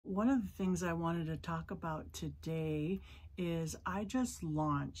one of the things I wanted to talk about today is I just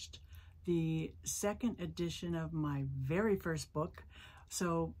launched the second edition of my very first book.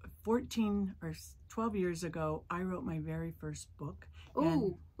 So 14 or 12 years ago, I wrote my very first book.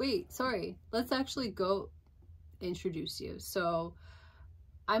 Oh, wait, sorry. Let's actually go introduce you. So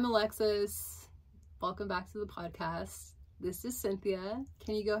I'm Alexis. Welcome back to the podcast. This is Cynthia.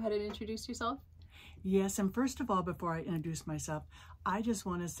 Can you go ahead and introduce yourself? Yes, and first of all, before I introduce myself, I just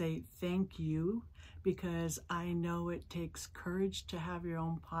want to say thank you, because I know it takes courage to have your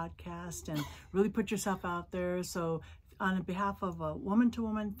own podcast and really put yourself out there. So on behalf of a woman to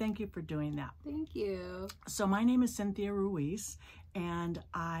woman, thank you for doing that. Thank you. So my name is Cynthia Ruiz, and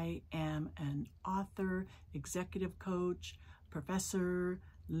I am an author, executive coach, professor,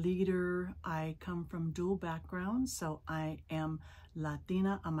 leader. I come from dual backgrounds, so I am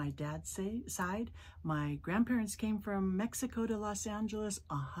Latina on my dad's side. My grandparents came from Mexico to Los Angeles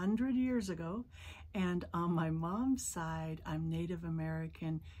 100 years ago, and on my mom's side, I'm Native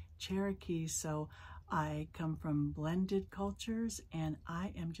American Cherokee, so I come from blended cultures, and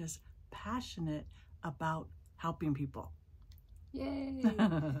I am just passionate about helping people. Yay!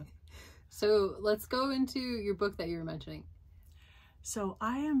 So let's go into your book that you were mentioning. So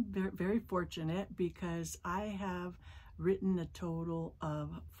I am very fortunate because I have written a total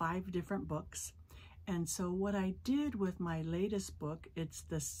of 5 different books. And so what I did with my latest book, it's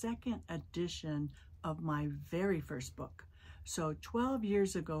the second edition of my very first book. So 12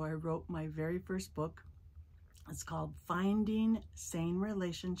 years ago, I wrote my very first book. It's called Finding Sane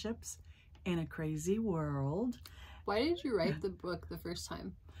Relationships in a Crazy World. Why did you write the book the first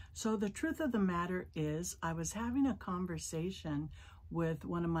time? So the truth of the matter is, I was having a conversation with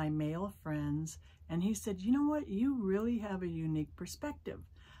one of my male friends, and he said, you know what, you really have a unique perspective.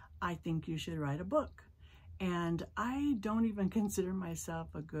 I think you should write a book. And I don't even consider myself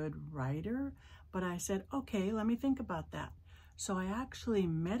a good writer, but I said, okay, let me think about that. So I actually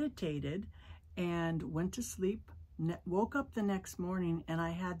meditated and went to sleep, woke up the next morning, and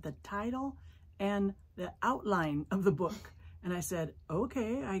I had the title and the outline of the book. And I said,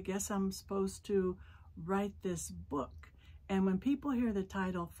 okay, I guess I'm supposed to write this book. And when people hear the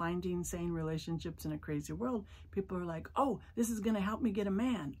title, Finding Sane Relationships in a Crazy World, people are like, oh, this is going to help me get a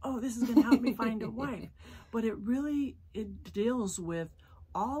man. Oh, this is going to help me find a wife. But it deals with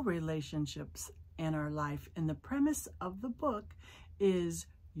all relationships in our life. And the premise of the book is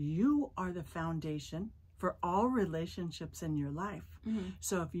you are the foundation for all relationships in your life. Mm-hmm.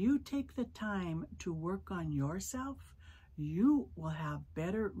 So if you take the time to work on yourself, you will have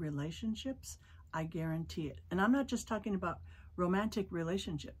better relationships. I guarantee it. And I'm not just talking about romantic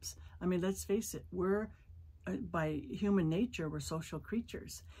relationships. I mean, let's face it, we're, by human nature, we're social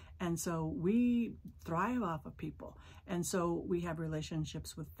creatures. And so we thrive off of people. And so we have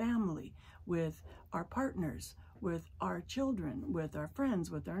relationships with family, with our partners, with our children, with our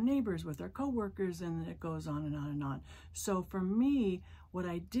friends, with our neighbors, with our coworkers, and it goes on and on and on. So for me, what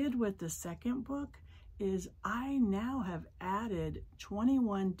I did with the second book is I now have added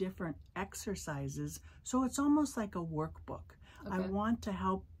 21 different exercises. So it's almost like a workbook. Okay. I want to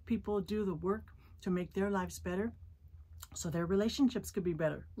help people do the work to make their lives better so their relationships could be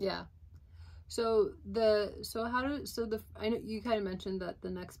better. Yeah. I know you kind of mentioned that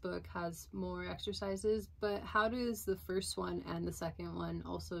the next book has more exercises, but how does the first one and the second one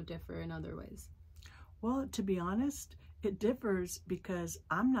also differ in other ways? Well, to be honest, it differs because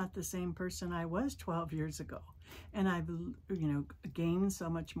I'm not the same person I was 12 years ago. And I've, gained so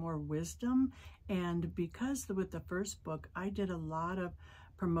much more wisdom. And because with the first book, I did a lot of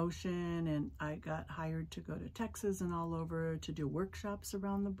promotion, and I got hired to go to Texas and all over to do workshops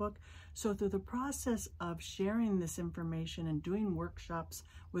around the book. So through the process of sharing this information and doing workshops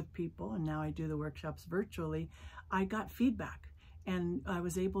with people, and now I do the workshops virtually, I got feedback, and I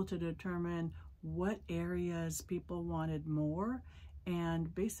was able to determine what areas people wanted more.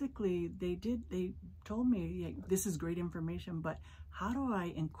 And basically they told me, this is great information, but how do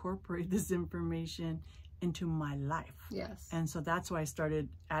I incorporate this information into my life? Yes. And so that's why I started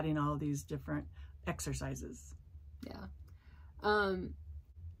adding all these different exercises. Yeah.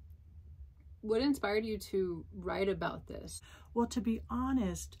 What inspired you to write about this? Well, to be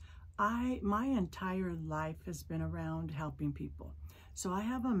honest, my entire life has been around helping people. So I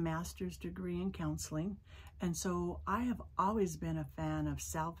have a master's degree in counseling, and so I have always been a fan of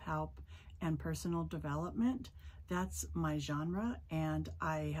self-help and personal development. That's my genre, and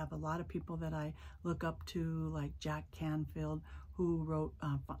I have a lot of people that I look up to, like Jack Canfield, who wrote,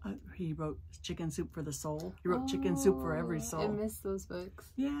 he wrote Chicken Soup for the Soul. He wrote Chicken Soup for Every Soul. I miss those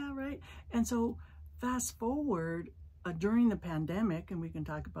books. Yeah, right. And so fast forward, during the pandemic, and we can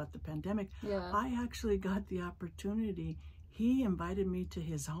talk about the pandemic, Yeah. I actually got the opportunity. He invited me to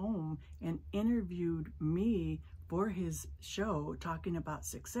his home and interviewed me for his show talking about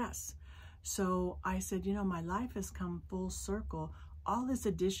success. So I said, you know, my life has come full circle. All this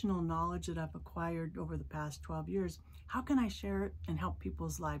additional knowledge that I've acquired over the past 12 years, how can I share it and help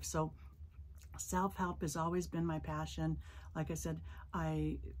people's lives? So self-help has always been my passion. Like I said,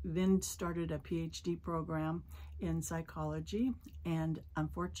 I then started a PhD program in psychology, and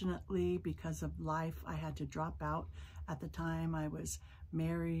unfortunately, because of life, I had to drop out. At the time, I was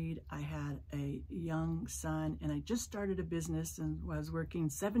married, I had a young son, and I just started a business and was working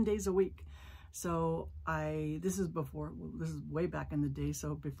 7 days a week. So this is way back in the day,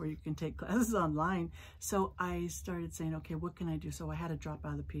 so before you can take classes online. So I started saying, okay, what can I do? So I had to drop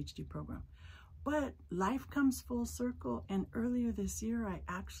out of the PhD program. But life comes full circle, and earlier this year, I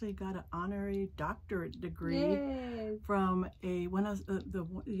actually got an honorary doctorate degree Yay. from the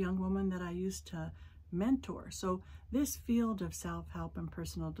young woman that I used to mentor. So this field of self-help and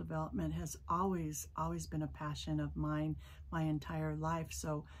personal development has always been a passion of mine my entire life.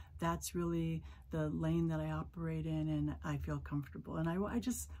 So that's really the lane that I operate in, and I feel comfortable. And I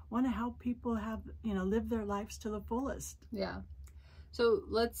just want to help people live their lives to the fullest. Yeah. So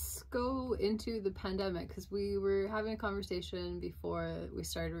let's go into the pandemic, because we were having a conversation before we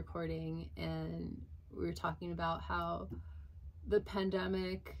started recording, and we were talking about how the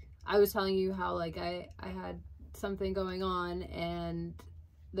pandemic, I was telling you how like I had something going on, and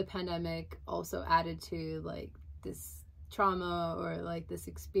the pandemic also added to like this trauma or like this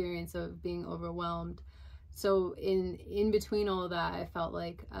experience of being overwhelmed. So in between all of that, I felt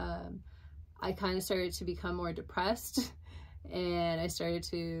like I kind of started to become more depressed. And I started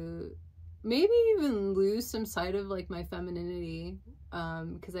to maybe even lose some sight of like my femininity,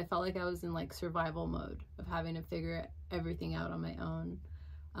 because I felt like I was in like survival mode of having to figure everything out on my own.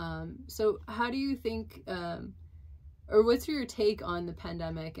 So how do you think, or what's your take on the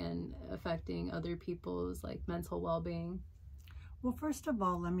pandemic and affecting other people's like mental well-being? Well, first of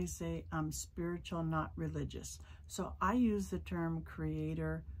all, let me say I'm spiritual, not religious. So I use the term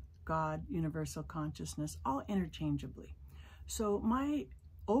creator, God, universal consciousness, all interchangeably. So my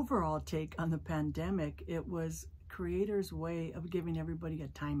overall take on the pandemic, it was creator's way of giving everybody a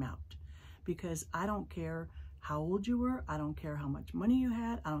timeout, because I don't care how old you were, I don't care how much money you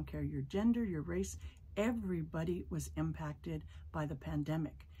had, I don't care your gender, your race, everybody was impacted by the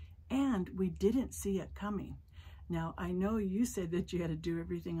pandemic, and we didn't see it coming. Now, I know you said that you had to do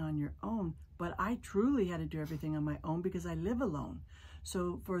everything on your own, but I truly had to do everything on my own because I live alone.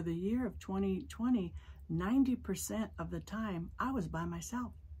 So for the year of 2020, 90% of the time I was by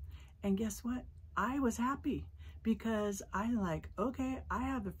myself. And guess what? I was happy, because I like, okay, I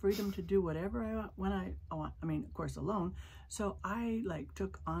have the freedom to do whatever I want when I want. I mean, of course, alone. So I like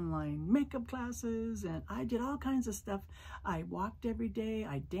took online makeup classes, and I did all kinds of stuff. I walked every day,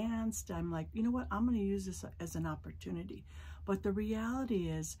 I danced. I'm like, you know what? I'm going to use this as an opportunity. But the reality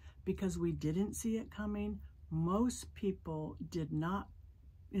is, because we didn't see it coming, most people did not.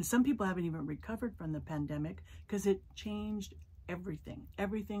 And some people haven't even recovered from the pandemic, because it changed everything.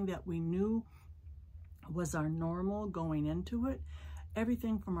 Everything that we knew was our normal going into it,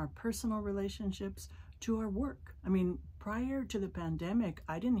 everything from our personal relationships to our work. I mean, prior to the pandemic,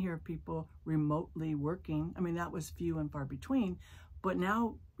 I didn't hear of people remotely working. I mean, that was few and far between. But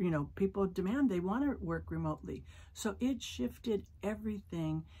now, people demand, they want to work remotely. So it shifted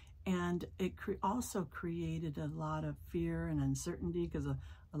everything. And it also created a lot of fear and uncertainty, because a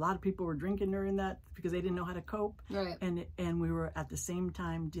lot of people were drinking during that because they didn't know how to cope. Right. And we were at the same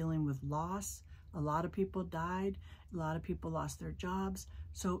time dealing with loss. A lot of people died. A lot of people lost their jobs.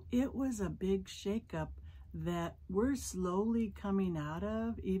 So it was a big shakeup that we're slowly coming out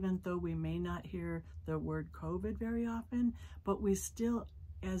of, even though we may not hear the word COVID very often, but we still,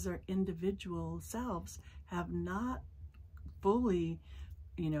 as our individual selves, have not fully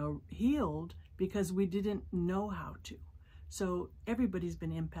healed, because we didn't know how to. So everybody's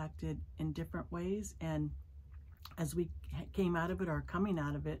been impacted in different ways. And as we came out of it, or coming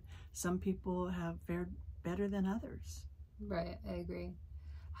out of it, some people have fared better than others. Right, I agree.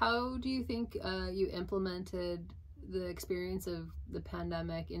 How do you think you implemented the experience of the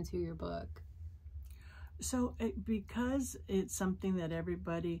pandemic into your book? So because it's something that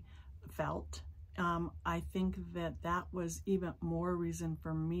everybody felt, I think that was even more reason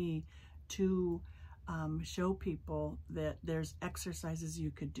for me to show people that there's exercises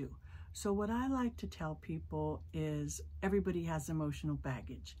you could do. So what I like to tell people is everybody has emotional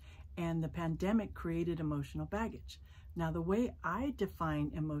baggage, and the pandemic created emotional baggage. Now, the way I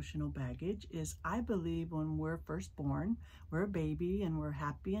define emotional baggage is I believe when we're first born, we're a baby and we're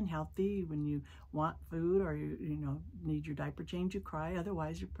happy and healthy. When you want food or you need your diaper change, you cry.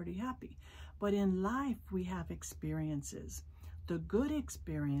 Otherwise, you're pretty happy. But in life, we have experiences. The good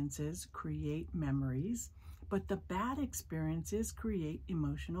experiences create memories, but the bad experiences create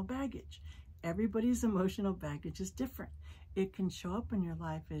emotional baggage. Everybody's emotional baggage is different. It can show up in your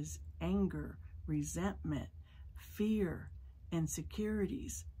life as anger, resentment, fear,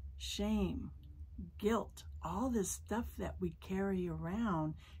 insecurities, shame, guilt, all this stuff that we carry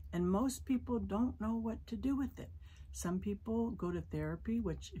around, and most people don't know what to do with it. Some people go to therapy,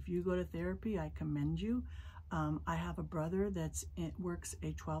 which if you go to therapy, I commend you. I have a brother that works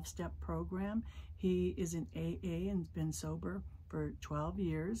a 12-step program. He is in AA and been sober for 12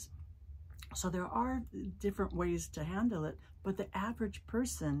 years. So there are different ways to handle it, but the average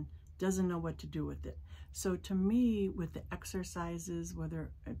person doesn't know what to do with it. So to me, with the exercises,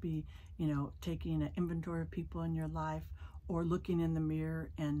 whether it be, taking an inventory of people in your life or looking in the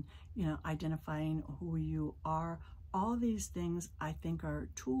mirror and, identifying who you are, all these things I think are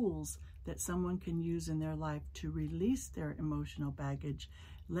tools that someone can use in their life to release their emotional baggage,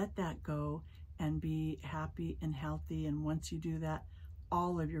 let that go, and be happy and healthy. And once you do that,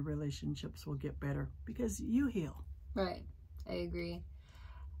 all of your relationships will get better because you heal. Right. I agree.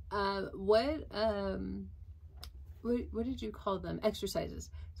 What did you call them?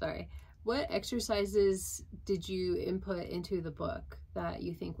 Exercises. Sorry. What exercises did you input into the book that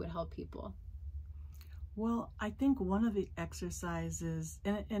you think would help people? Well, I think one of the exercises,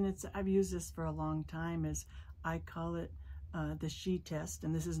 and I've used this for a long time, is I call it the SHE test,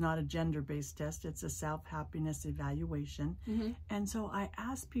 and this is not a gender-based test, it's a self-happiness evaluation. Mm-hmm. And so I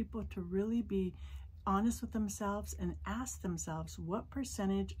ask people to really be honest with themselves and ask themselves what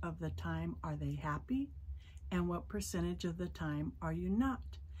percentage of the time are they happy and what percentage of the time are you not.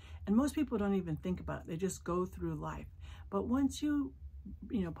 And most people don't even think about it, they just go through life. But once you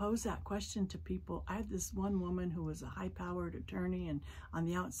pose that question to people. I had this one woman who was a high-powered attorney, and on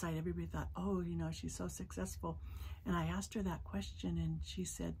the outside, everybody thought, oh, she's so successful. And I asked her that question, and she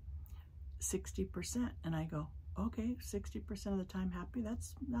said 60%. And I go, okay, 60% of the time happy?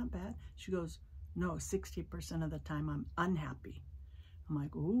 That's not bad. She goes, no, 60% of the time I'm unhappy. I'm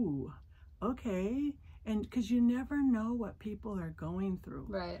like, ooh, okay. And because you never know what people are going through.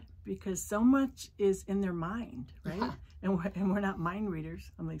 Right. Because so much is in their mind, right? Yeah. And we're not mind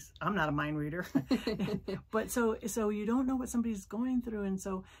readers. At least I'm not a mind reader. But so you don't know what somebody's going through. And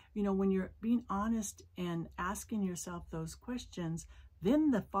so, when you're being honest and asking yourself those questions,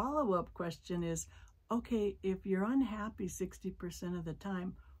 then the follow-up question is, okay, if you're unhappy 60% of the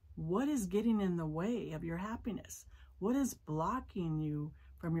time, what is getting in the way of your happiness? What is blocking you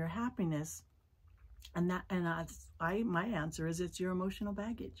from your happiness? And my answer is it's your emotional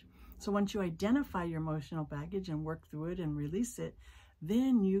baggage. So once you identify your emotional baggage and work through it and release it,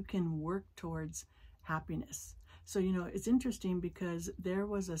 then you can work towards happiness. So, it's interesting because there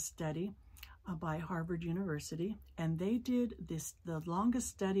was a study by Harvard University, and they did the longest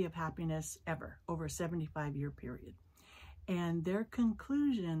study of happiness ever, over a 75-year period. And their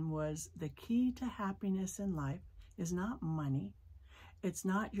conclusion was the key to happiness in life is not money, it's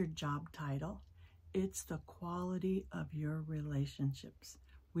not your job title, it's the quality of your relationships.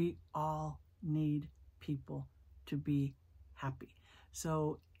 We all need people to be happy.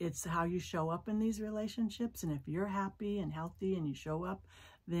 So it's how you show up in these relationships. And if you're happy and healthy and you show up,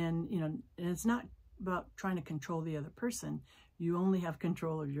 then, and it's not about trying to control the other person. You only have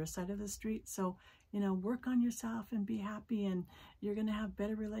control of your side of the street. So, work on yourself and be happy, and you're going to have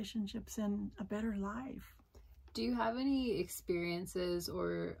better relationships and a better life. Do you have any experiences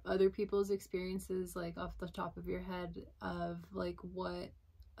or other people's experiences, like off the top of your head, of like what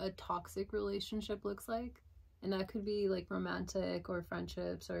a toxic relationship looks like? And that could be like romantic or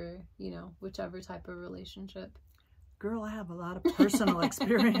friendships or, whichever type of relationship. Girl, I have a lot of personal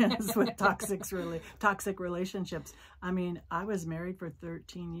experience with toxic relationships. I mean, I was married for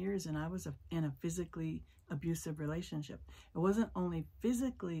 13 years and I was in a physically abusive relationship. It wasn't only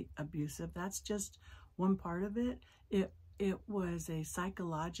physically abusive, that's just one part of it. It was a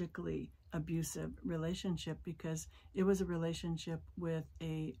psychologically abusive relationship because it was a relationship with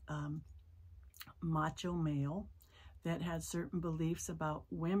a macho male that had certain beliefs about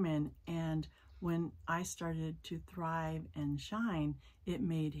women, and when I started to thrive and shine, it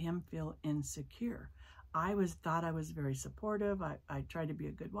made him feel insecure. I thought I was very supportive. I tried to be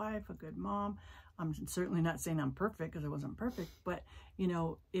a good wife, a good mom. I'm certainly not saying I'm perfect because I wasn't perfect, but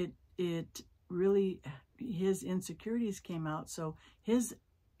it really, his insecurities came out. So his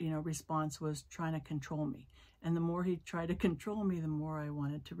response was trying to control me. And the more he tried to control me, the more I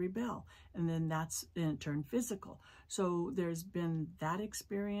wanted to rebel. And then it turned physical. So there's been that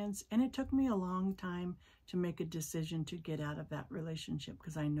experience. And it took me a long time to make a decision to get out of that relationship,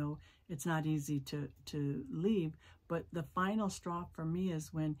 because I know it's not easy to leave. But the final straw for me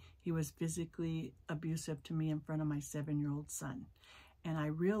is when he was physically abusive to me in front of my 7-year-old son. And I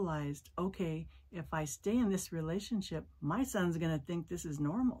realized, okay, if I stay in this relationship, my son's going to think this is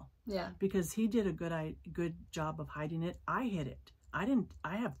normal. Yeah. Because he did a good job of hiding it. I hid it.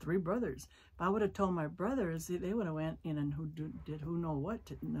 I have 3 brothers. If I would have told my brothers, they would have went in and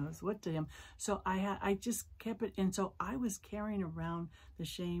knows what to him. So I just kept it. And so I was carrying around the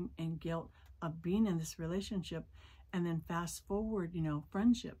shame and guilt of being in this relationship. And then fast forward,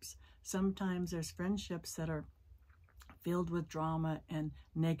 friendships. Sometimes there's friendships that are filled with drama and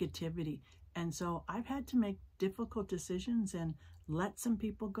negativity. And so I've had to make difficult decisions and let some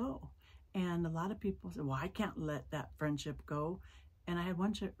people go. And a lot of people say, well, I can't let that friendship go. And I had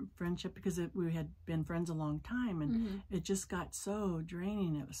one friendship because we had been friends a long time, and it just got so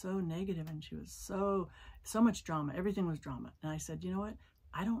draining. It was so negative, and she was so much drama. Everything was drama. And I said, you know what?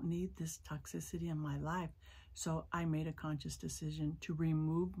 I don't need this toxicity in my life. So I made a conscious decision to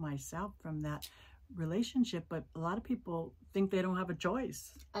remove myself from that relationship. But a lot of people think they don't have a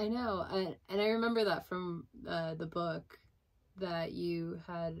choice. I know. And I remember that from the book that you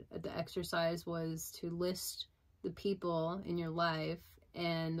had. The exercise was to list the people in your life,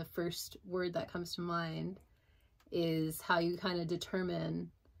 and the first word that comes to mind is how you kind of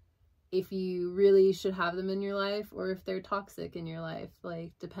determine if you really should have them in your life or if they're toxic in your life,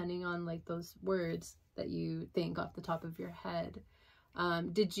 like depending on like those words that you think off the top of your head.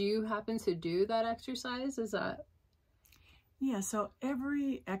 Did you happen to do that exercise? Is that? Yeah, so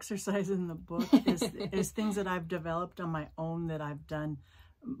every exercise in the book is things that I've developed on my own, that I've done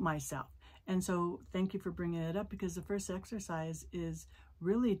myself. And so thank you for bringing it up, because the first exercise is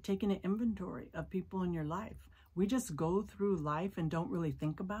really taking an inventory of people in your life. We just go through life and don't really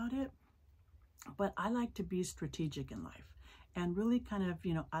think about it. But I like to be strategic in life and really kind of,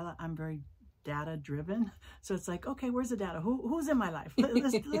 I'm very data driven. So it's like, okay, where's the data? Who's in my life?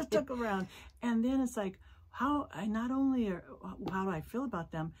 Let's look around. And then it's like, how do I feel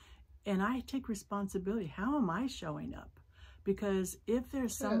about them? And I take responsibility. How am I showing up? Because if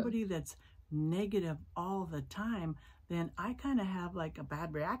there's somebody that's negative all the time, then I kind of have like a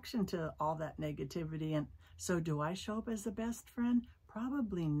bad reaction to all that negativity. And so do I show up as the best friend?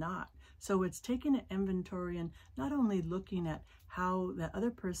 Probably not. So it's taking an inventory and not only looking at how the other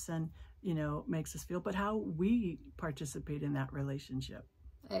person, makes us feel, but how we participate in that relationship.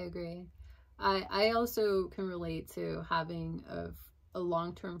 I agree. I also can relate to having a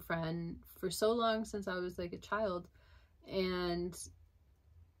long-term friend for so long, since I was like a child, and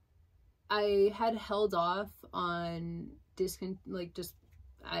I had held off on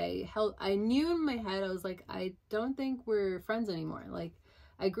I knew in my head, I was like, I don't think we're friends anymore. Like,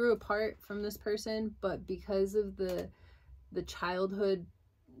 I grew apart from this person, but because of the childhood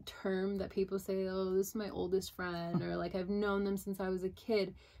term that people say, oh, this is my oldest friend, or like I've known them since I was a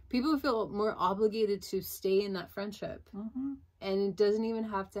kid, people feel more obligated to stay in that friendship. And it doesn't even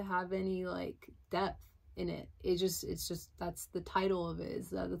have to have any like depth in it. It's just that's the title of it, is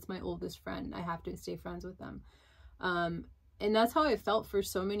that's my oldest friend, I have to stay friends with them. And that's how I felt for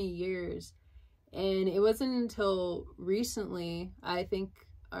so many years. And it wasn't until recently, I think,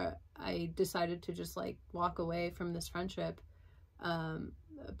 I decided to just like walk away from this friendship,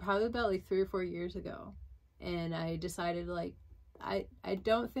 probably about like 3 or 4 years ago. And I decided like, I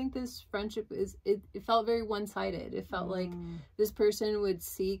don't think this friendship it felt very one-sided. It felt like this person would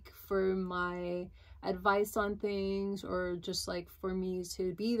seek for my advice on things, or just like for me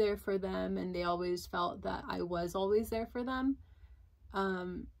to be there for them, and they always felt that I was always there for them.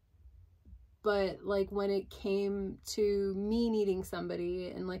 But like when it came to me needing somebody,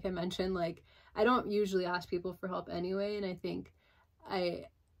 and like I mentioned, like I don't usually ask people for help anyway, and I think I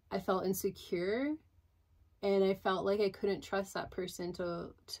felt insecure, and I felt like I couldn't trust that person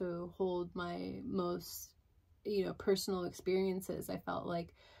to hold my most, personal experiences. I felt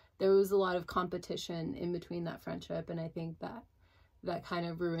like there was a lot of competition in between that friendship, and I think that kind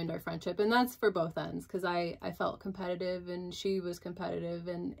of ruined our friendship. And that's for both ends, because I felt competitive and she was competitive,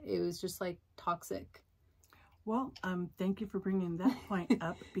 and it was just like toxic. Well, thank you for bringing that point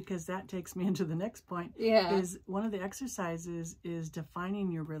up, because that takes me into the next point. Yeah. Is one of the exercises is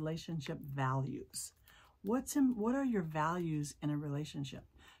defining your relationship values. What are your values in a relationship?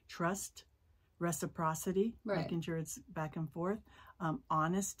 Trust, reciprocity, right, making sure it's back and forth,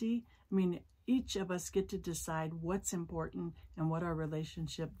 honesty. I mean, each of us get to decide what's important and what our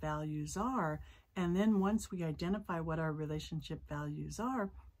relationship values are. And then once we identify what our relationship values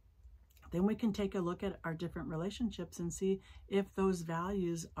are, then we can take a look at our different relationships and see if those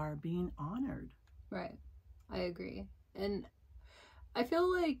values are being honored. Right. I agree. And I feel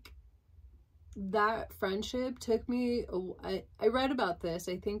like that friendship took me, I read about this.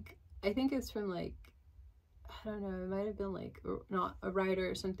 I think it's from like, I don't know, it might have been like not a writer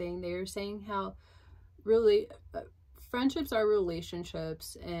or something. They were saying how really friendships are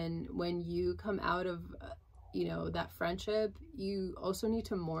relationships, and when you come out of that friendship, you also need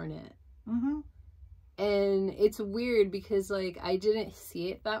to mourn it. Mm-hmm. And it's weird because like I didn't see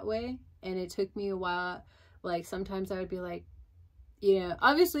it that way, and it took me a while. Like sometimes I would be like,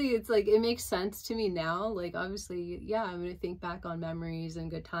 obviously it's like it makes sense to me now, like obviously, yeah, I'm gonna think back on memories and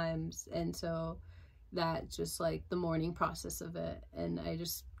good times, and so that's just like the mourning process of it. And I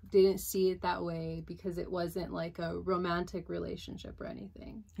just didn't see it that way because it wasn't like a romantic relationship or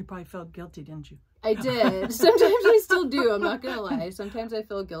anything. You probably felt guilty, didn't you? I did. Sometimes I still do, I'm not gonna lie. Sometimes I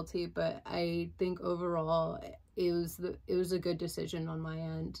feel guilty, but I think overall it was a good decision on my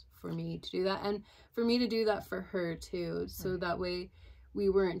end for me to do that, and for me to do that for her too, so that way we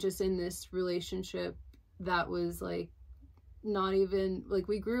weren't just in this relationship that was like not even like,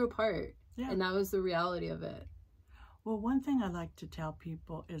 we grew apart. Yeah. And that was the reality of it. Well, one thing I like to tell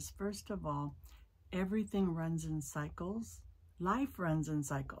people is, first of all, everything runs in cycles. Life runs in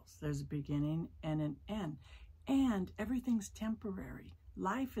cycles. There's a beginning and an end, and everything's temporary.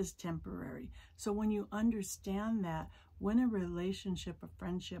 Life is temporary. So when you understand that, when a relationship, a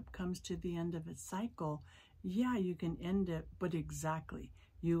friendship comes to the end of its cycle, yeah, you can end it, but exactly,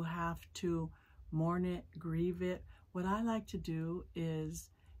 you have to mourn it, grieve it. What I like to do is,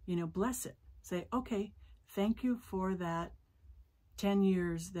 bless it. Say, okay, thank you for that 10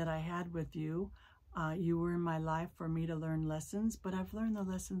 years that I had with you. You were in my life for me to learn lessons, but I've learned the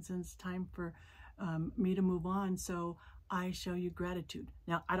lessons and it's time for me to move on. So I show you gratitude.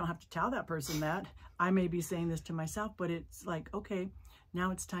 Now, I don't have to tell that person that. I may be saying this to myself, but it's like, okay,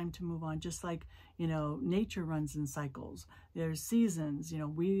 now it's time to move on. Just like, nature runs in cycles. There's seasons.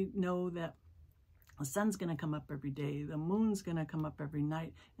 We know that the sun's going to come up every day. The moon's going to come up every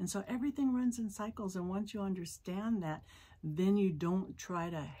night. And so everything runs in cycles. And once you understand that, then you don't try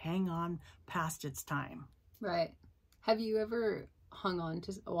to hang on past its time. Right. Have you ever hung on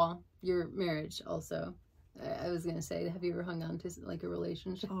to, well, your marriage also? I was going to say, have you ever hung on to like a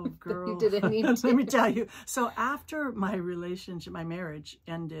relationship? Oh, girl. You didn't need to. Let me tell you. So after my marriage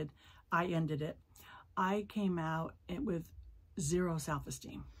ended, I ended it. I came out with zero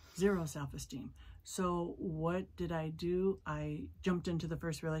self-esteem. So what did I do? I jumped into the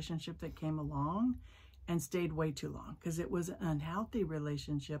first relationship that came along and stayed way too long because it was an unhealthy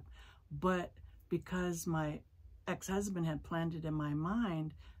relationship. But because my ex-husband had planted in my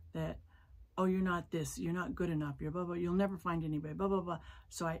mind that, oh, you're not this, you're not good enough, you're blah, blah, you'll never find anybody, blah, blah, blah.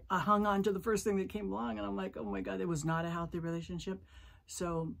 So I hung on to the first thing that came along, and I'm like, oh my God, it was not a healthy relationship.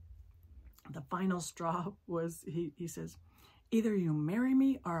 So the final straw was, he says, either you marry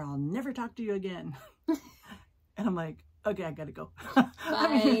me or I'll never talk to you again. And I'm like, okay, I gotta go.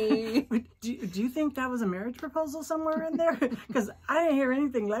 Bye. Do you think that was a marriage proposal somewhere in there? Because I didn't hear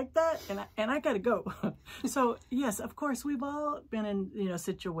anything like that, and I gotta go. So yes, of course, we've all been in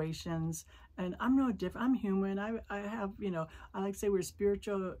situations, and I'm no different. I'm human. I have I like to say we're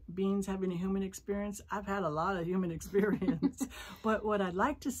spiritual beings having a human experience. I've had a lot of human experience, but what I'd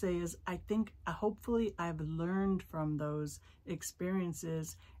like to say is I think hopefully I've learned from those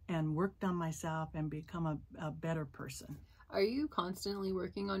experiences and worked on myself and become a better person. Are you constantly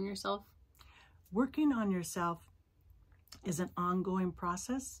working on yourself? Working on yourself is an ongoing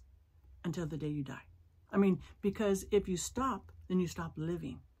process until the day you die. I mean, because if you stop, then you stop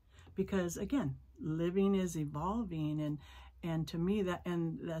living. Because again, living is evolving, and to me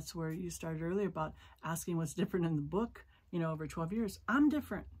that's where you started earlier about asking what's different in the book. Over 12 years, I'm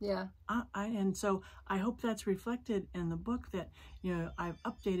different. Yeah. And so I hope that's reflected in the book, that, I've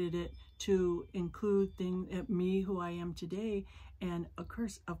updated it to include me, who I am today. And of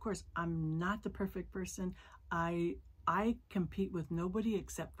course, I'm not the perfect person. I compete with nobody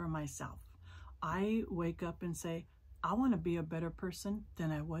except for myself. I wake up and say, I want to be a better person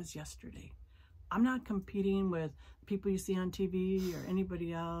than I was yesterday. I'm not competing with people you see on TV or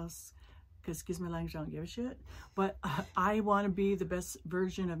anybody else. Because, excuse my language, I don't give a shit. But I want to be the best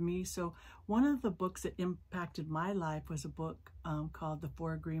version of me. So one of the books that impacted my life was a book called The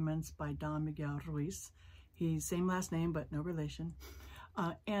 4 Agreements by Don Miguel Ruiz. He's same last name, but no relation.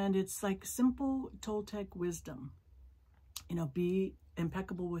 And it's like simple Toltec wisdom. Be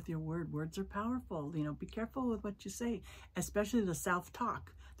impeccable with your word. Words are powerful. You know, be careful with what you say, especially the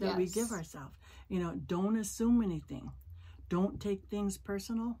self-talk that we give ourselves. You know, don't assume anything. Don't take things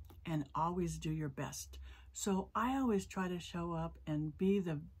personal, and always do your best. So I always try to show up and be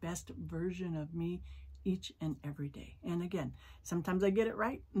the best version of me each and every day. And again, sometimes I get it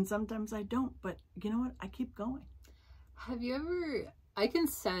right and sometimes I don't, but you know what? I keep going. Have you ever, I can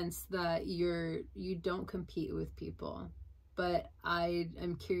sense that you don't compete with people, but I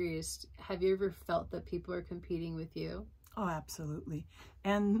am curious, have you ever felt that people are competing with you? Oh, absolutely.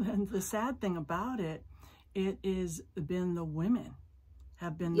 And the sad thing about it, it is been the women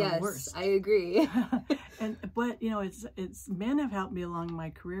have been the worst. Yes, I agree. But you know, it's men have helped me along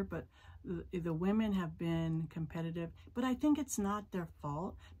my career, but the women have been competitive. But I think it's not their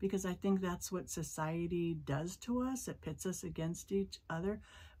fault, because I think that's what society does to us. It pits us against each other.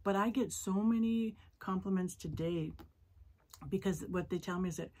 But I get so many compliments today, because what they tell me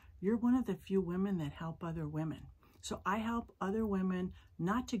is that you're one of the few women that help other women. So I help other women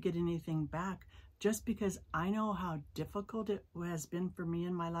not to get anything back, just because I know how difficult it has been for me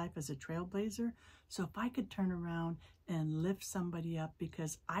in my life as a trailblazer. So if I could turn around and lift somebody up,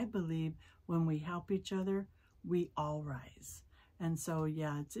 because I believe when we help each other, we all rise. And so,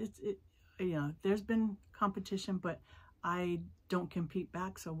 yeah, it you know, there's been competition, but I don't compete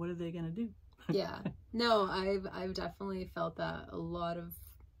back. So what are they going to do? Yeah, no, I've definitely felt that a lot of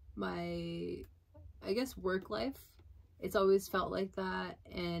my, I guess, work life. It's always felt like that,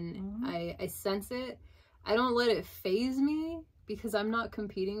 and I sense it. I don't let it phase me, because I'm not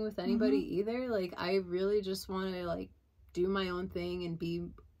competing with anybody either. Like, I really just want to, like, do my own thing and be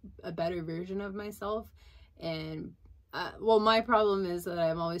a better version of myself. And, well, my problem is that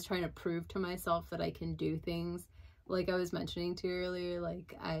I'm always trying to prove to myself that I can do things. Like I was mentioning to you earlier,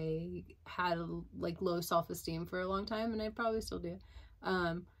 like, I had, like, low self-esteem for a long time, and I probably still do.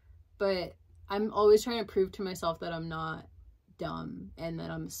 But I'm always trying to prove to myself that I'm not dumb and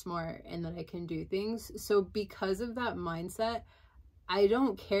that I'm smart and that I can do things. So because of that mindset, I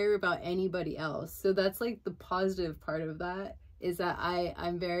don't care about anybody else. So that's like the positive part of that, is that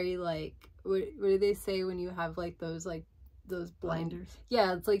I'm very, like, what do they say when you have like those Blinders?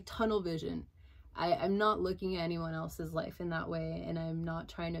 Yeah, it's like tunnel vision. I'm not looking at anyone else's life in that way, and I'm not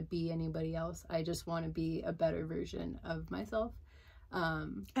trying to be anybody else. I just want to be a better version of myself.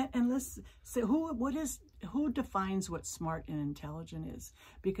 And let's say, who defines what smart and intelligent is?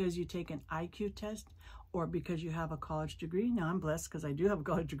 Because you take an IQ test, or because you have a college degree? Now, I'm blessed because I do have a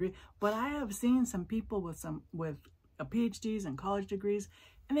college degree, but I have seen some people with PhDs and college degrees,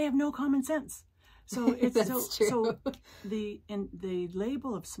 and they have no common sense. So it's so the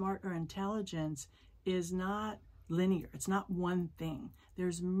label of smart or intelligence is not linear. It's not one thing.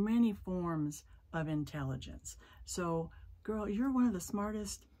 There's many forms of intelligence. So, girl, you're one of the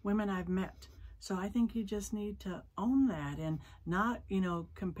smartest women I've met. So I think you just need to own that and not, you know,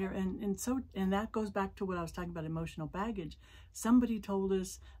 compare. And that goes back to what I was talking about, emotional baggage. Somebody told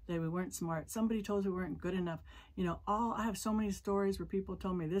us that we weren't smart. Somebody told us we weren't good enough. You know, I have so many stories where people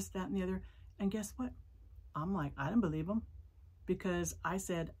told me this, that, and the other. And guess what? I'm like, I didn't believe them, because I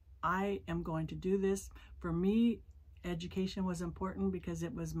said, I am going to do this. For me, education was important because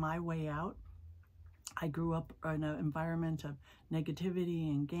it was my way out. I grew up in an environment of negativity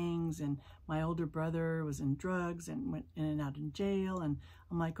and gangs, and my older brother was in drugs and went in and out in jail. And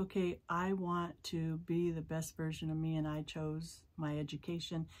I'm like, okay, I want to be the best version of me, and I chose my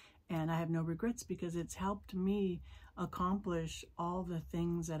education. And I have no regrets, because it's helped me accomplish all the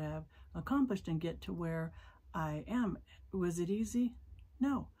things that I've accomplished and get to where I am. Was it easy?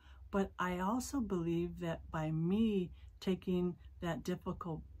 No. But I also believe that by me taking that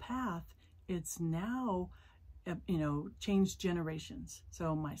difficult path, it's now, you know, changed generations.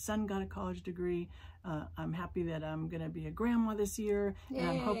 So my son got a college degree. I'm happy that I'm going to be a grandma this year. Yay. And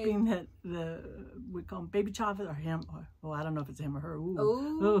I'm hoping that we call him Baby Chavez, or him, or I don't know if it's him or her.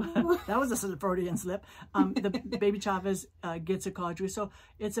 Ooh. That was a Freudian slip. The Baby Chavez gets a college degree. So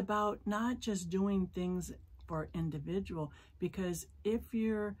it's about not just doing things for individual, because if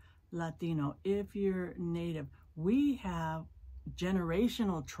you're Latino, if you're Native, we have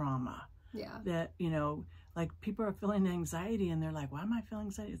generational trauma. Yeah. That, you know, like, people are feeling anxiety and they're like, why am I feeling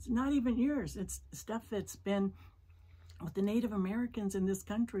anxiety? It's not even yours. It's stuff that's been with the Native Americans in this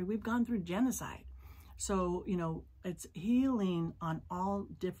country. We've gone through genocide. So, you know, it's healing on all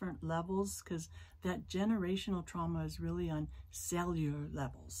different levels, because that generational trauma is really on cellular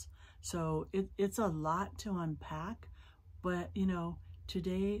levels. So it's a lot to unpack. But, you know,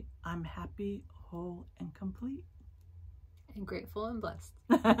 today I'm happy, whole, and complete. And grateful and blessed.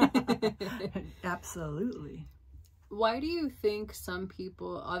 Absolutely. why do you think some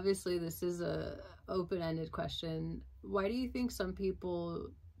people, obviously this is a open-ended question, why do you think some people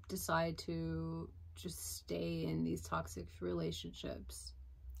decide to just stay in these toxic relationships?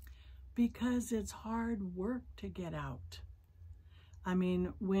 Because it's hard work to get out. I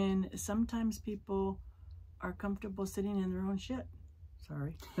mean, when sometimes people are comfortable sitting in their own shit.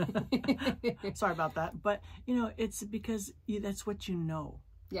 Sorry. Sorry about that. But, you know, it's because that's what you know.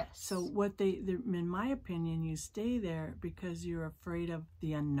 Yes. So what in my opinion, you stay there because you're afraid of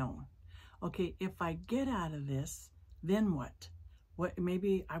the unknown. Okay, if I get out of this, then what?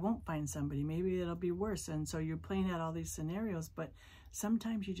 Maybe I won't find somebody. Maybe it'll be worse. And so you're playing out all these scenarios. But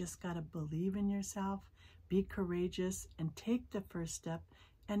sometimes you just got to believe in yourself, be courageous, and take the first step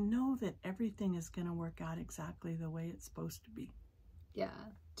and know that everything is going to work out exactly the way it's supposed to be. Yeah.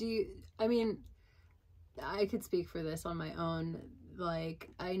 I mean, I could speak for this on my own. Like,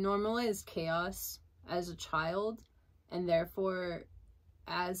 I normalized chaos as a child, and therefore,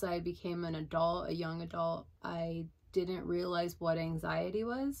 as I became an adult, a young adult, I didn't realize what anxiety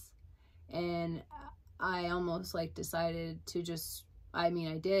was. And I almost like decided to just, I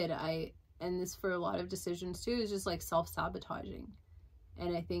mean, I did. And this for a lot of decisions too, is just like self-sabotaging.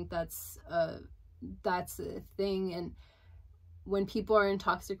 And I think that's a thing. And when people are in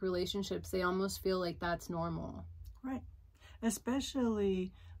toxic relationships, they almost feel like that's normal. Right.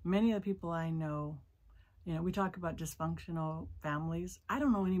 Especially many of the people I know, you know, we talk about dysfunctional families. I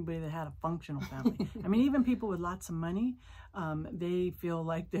don't know anybody that had a functional family. I mean, even people with lots of money, they feel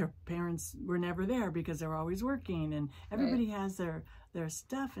like their parents were never there because they're always working, and everybody has their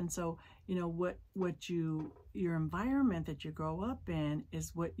stuff. And so, you know, your environment that you grow up in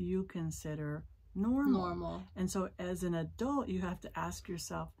is what you consider normal. And so as an adult, you have to ask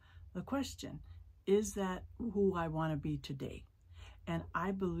yourself the question, is that who I want to be today? And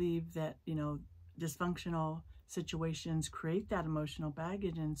I believe that, you know, dysfunctional situations create that emotional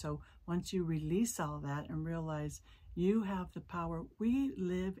baggage. And so once you release all that and realize you have the power, we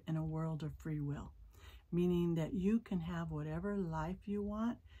live in a world of free will, meaning that you can have whatever life you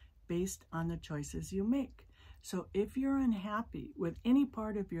want based on the choices you make. So if you're unhappy with any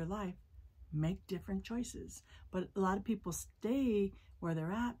part of your life, make different choices. But a lot of people stay where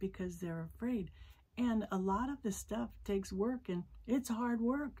they're at because they're afraid. And a lot of this stuff takes work, and it's hard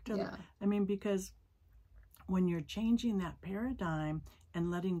work. I mean, because when you're changing that paradigm and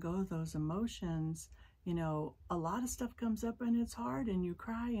letting go of those emotions, you know, a lot of stuff comes up and it's hard, and you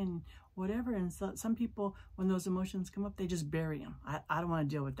cry and whatever. And so some people, when those emotions come up, they just bury them. I don't want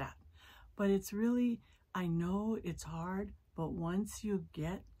to deal with that. But it's really, I know it's hard, but once you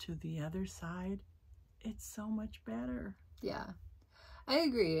get to the other side, it's so much better. Yeah, I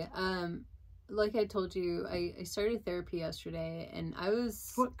agree. Like I told you, I started therapy yesterday, and I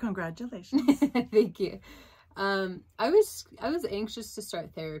was... Well, congratulations. Thank you. I was anxious to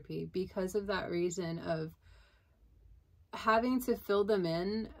start therapy because of that reason of having to fill them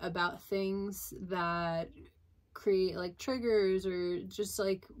in about things that create like triggers or just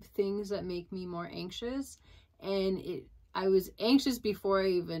like things that make me more anxious. And I was anxious before I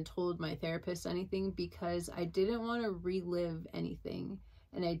even told my therapist anything because I didn't want to relive anything.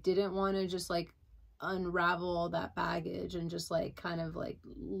 And I didn't want to just like unravel all that baggage and just like kind of like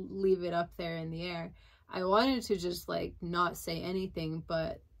leave it up there in the air. I wanted to just like not say anything,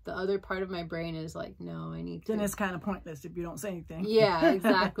 but the other part of my brain is like, no, I need to. Then it's kind of pointless if you don't say anything. Yeah,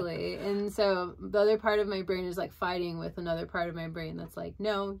 exactly. And so the other part of my brain is like fighting with another part of my brain that's like,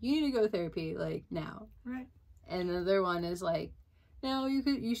 no, you need to go to therapy like now. Right. And the other one is like, no,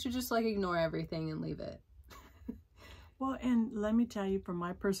 you should just like ignore everything and leave it. Well, and let me tell you from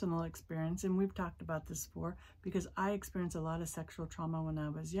my personal experience, and we've talked about this before, because I experienced a lot of sexual trauma when I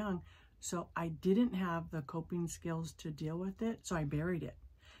was young. So I didn't have the coping skills to deal with it. So I buried it.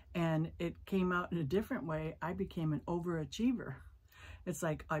 And it came out in a different way. I became an overachiever. It's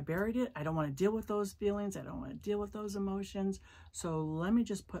like I buried it. I don't want to deal with those feelings. I don't want to deal with those emotions. So let me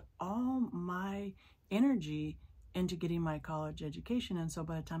just put all my energy into getting my college education. And so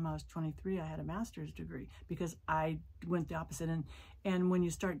by the time I was 23, I had a master's degree because I went the opposite. And when you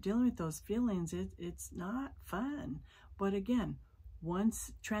start dealing with those feelings, it's not fun. But again,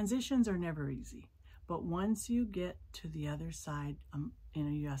 transitions are never easy. But once you get to the other side, you know,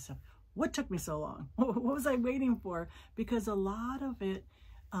 you ask yourself, what took me so long? What was I waiting for? Because a lot of it,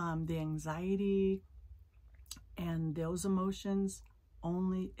 the anxiety and those emotions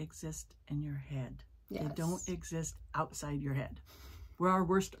only exist in your head. Yes. They don't exist outside your head. We're our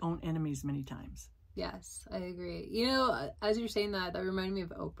worst own enemies many times. Yes, I agree. You know, as you're saying that reminded me of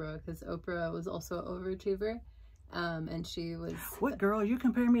Oprah, because Oprah was also an overachiever. And she was... What, girl? You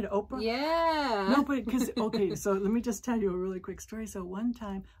comparing me to Oprah? Yeah. No, but because, okay, so let me just tell you a really quick story. So one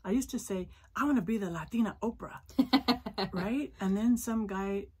time I used to say, I want to be the Latina Oprah, right? And then some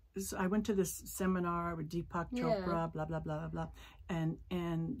guy, so I went to this seminar with Deepak Chopra, blah, blah, blah, blah, blah.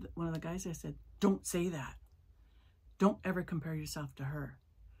 And one of the guys, I said, don't say that. Don't ever compare yourself to her.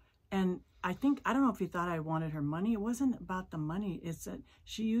 And I don't know if he thought I wanted her money. It wasn't about the money. It's that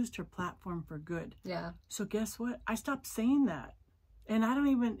she used her platform for good. Yeah. So guess what? I stopped saying that. And I don't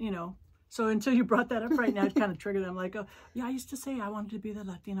even, so until you brought that up right now, it kind of triggered. I'm like, oh, yeah, I used to say I wanted to be the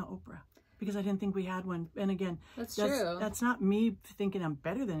Latina Oprah because I didn't think we had one. And again, that's true. That's not me thinking I'm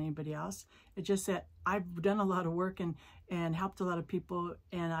better than anybody else. It's just that I've done a lot of work and helped a lot of people,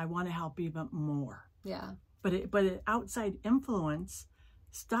 and I want to help even more. Yeah. But outside influence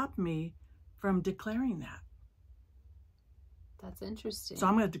stopped me from declaring that. That's interesting. So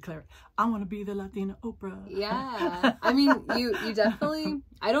I'm going to declare it. I want to be the Latina Oprah. Yeah. I mean, you definitely,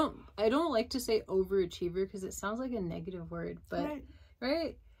 I don't like to say overachiever because it sounds like a negative word, but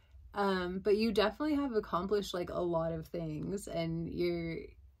right. But you definitely have accomplished like a lot of things, and you're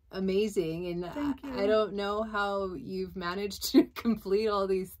amazing. And Thank you. I don't know how you've managed to complete all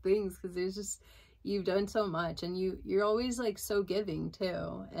these things, because there's just, you've done so much, and you're always like so giving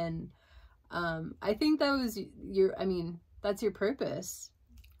too. And I think that was that's your purpose,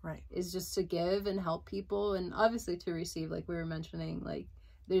 right? Is just to give and help people, and obviously to receive, like we were mentioning, like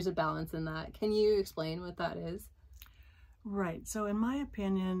there's a balance in that. Can you explain what that is? Right. So in my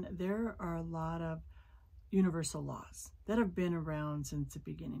opinion, there are a lot of universal laws that have been around since the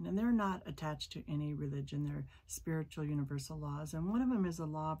beginning, and they're not attached to any religion. They're spiritual universal laws, and one of them is the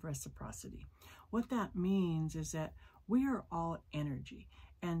law of reciprocity. What that means is that we are all energy,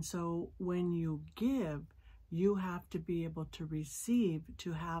 and so when you give, you have to be able to receive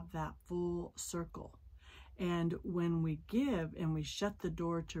to have that full circle. And when we give and we shut the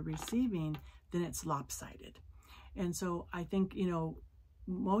door to receiving, then it's lopsided. And so I think,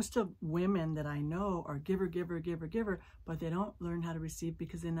 most of women that I know are giver, giver, giver, giver, but they don't learn how to receive,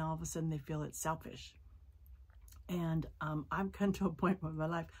 because then all of a sudden they feel it's selfish. And I've come to a point in my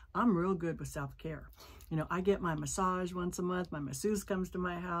life, I'm real good with self-care. I get my massage once a month. My masseuse comes to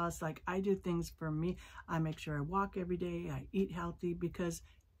my house. Like, I do things for me. I make sure I walk every day. I eat healthy because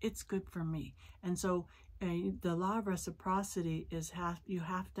it's good for me. And so the law of reciprocity is you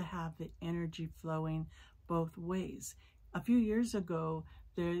have to have the energy flowing both ways. A few years ago,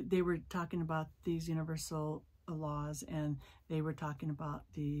 they were talking about these universal laws, and they were talking about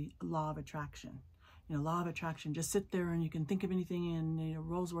the law of attraction. Law of attraction, just sit there and you can think of anything, and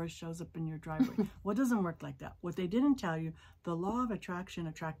Rolls Royce shows up in your driveway. Well, it doesn't work like that. What they didn't tell you, the law of attraction,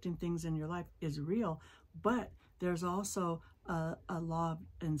 attracting things in your life, is real, but there's also a law of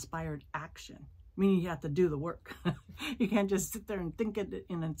inspired action, meaning you have to do the work. You can't just sit there and think it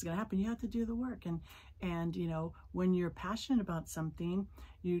and it's going to happen. You have to do the work. And when you're passionate about something,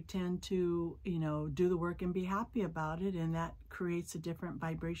 you tend to, do the work and be happy about it. And that creates a different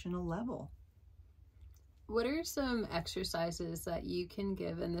vibrational level. What are some exercises that you can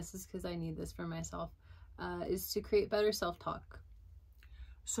give, and this is because I need this for myself, is to create better self-talk?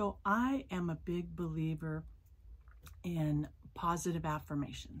 So I am a big believer in positive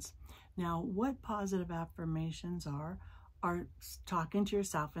affirmations. Now, what positive affirmations are talking to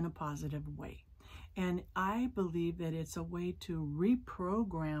yourself in a positive way. And I believe that it's a way to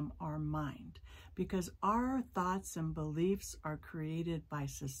reprogram our mind, because our thoughts and beliefs are created by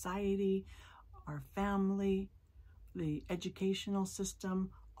society, our family, the educational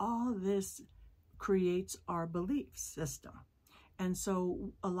system. All this creates our belief system. And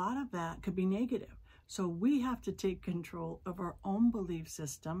so a lot of that could be negative. So we have to take control of our own belief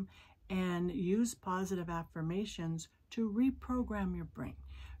system and use positive affirmations to reprogram your brain.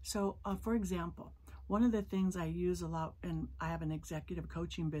 So for example, one of the things I use a lot, and I have an executive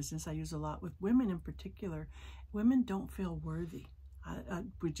coaching business, I use a lot with women in particular. Women don't feel worthy.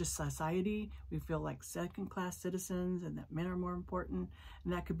 We just, society, we feel like second-class citizens, and that men are more important.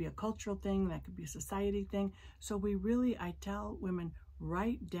 And that could be a cultural thing, that could be a society thing. So I tell women,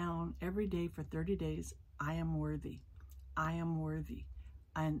 write down every day for 30 days, I am worthy. I am worthy.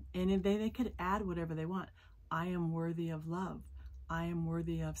 And they could add whatever they want. I am worthy of love. I am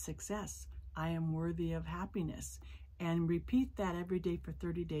worthy of success. I am worthy of happiness. And repeat that every day for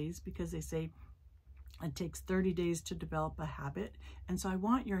 30 days, because they say it takes 30 days to develop a habit. And so I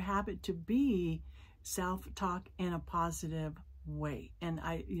want your habit to be self-talk in a positive way. And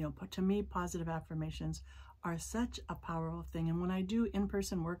to me, positive affirmations are such a powerful thing. And when I do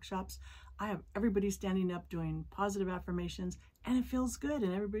in-person workshops, I have everybody standing up doing positive affirmations, and it feels good.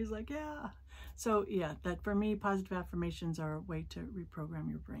 And everybody's like, yeah. So yeah, that for me, positive affirmations are a way to reprogram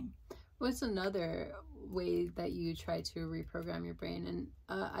your brain. What's another way that you try to reprogram your brain? And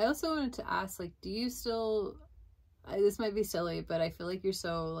I also wanted to ask, like, do you still, this might be silly, but I feel like you're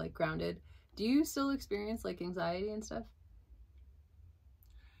so like grounded. Do you still experience like anxiety and stuff?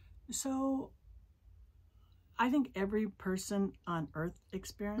 So I think every person on earth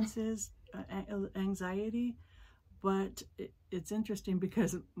experiences anxiety, but it's interesting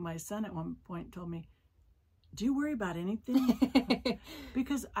because my son at one point told me, do you worry about anything?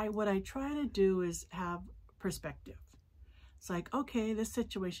 Because what I try to do is have perspective. It's like, okay, this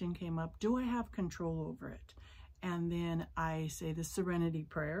situation came up. Do I have control over it? And then I say the serenity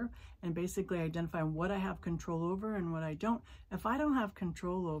prayer and basically identify what I have control over and what I don't. If I don't have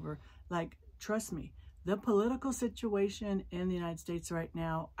control over, like, trust me, the political situation in the United States right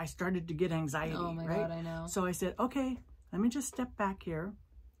now, I started to get anxiety. Oh my right? God, I know. So I said, okay, let me just step back here.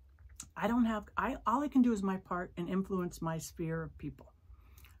 All I can do is my part and influence my sphere of people.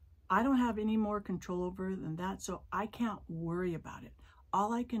 I don't have any more control over than that, so I can't worry about it.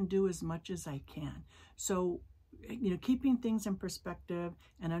 All I can do as much as I can. So, keeping things in perspective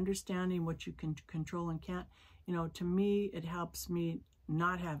and understanding what you can control and can't, to me, it helps me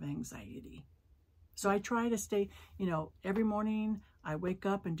not have anxiety. So I try to stay, every morning I wake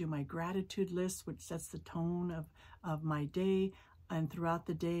up and do my gratitude list, which sets the tone of my day. And throughout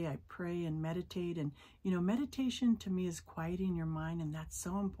the day, I pray and meditate. And, meditation to me is quieting your mind. And that's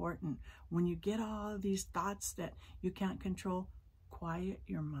so important. When you get all of these thoughts that you can't control, quiet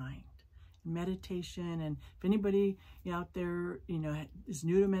your mind. Meditation. And if anybody out there, is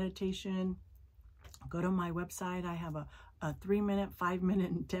new to meditation, go to my website. I have a 3-minute,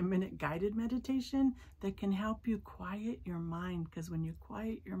 5-minute, and 10-minute guided meditation that can help you quiet your mind. Because when you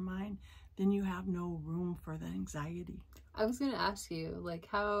quiet your mind, then you have no room for the anxiety. I was going to ask you, like,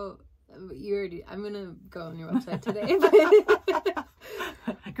 how I'm going to go on your website today.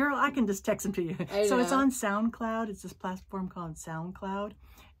 Girl, I can just text them to you. So it's on SoundCloud. It's this platform called SoundCloud.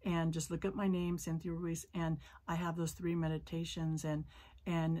 And just look up my name, Cynthia Ruiz, and I have those 3 meditations.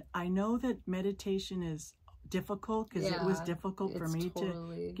 And I know that meditation is difficult because it was difficult for me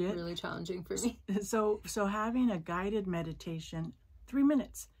to get. Really challenging for me. So having a guided meditation, 3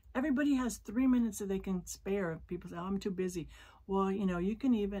 minutes. Everybody has 3 minutes that they can spare. If people say, oh, I'm too busy. Well, you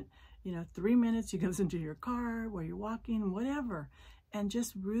can even, 3 minutes, you go into your car while you're walking, whatever. And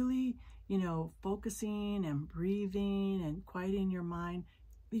just really, focusing and breathing and quieting your mind,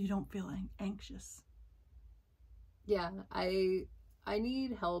 you don't feel anxious. Yeah, I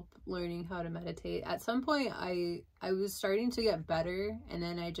need help learning how to meditate. At some point, I was starting to get better, and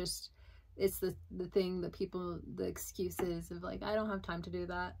then it's the thing that the excuses of like, I don't have time to do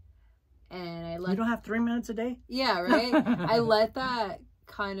that. And you don't have 3 minutes a day? Yeah, right? I let that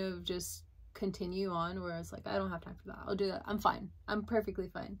kind of just continue on where I was like, I don't have time for that. I'll do that. I'm fine. I'm perfectly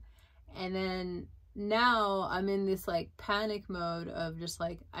fine. And then now I'm in this like panic mode of just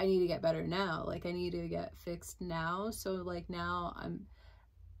like, I need to get better now. Like I need to get fixed now. So like now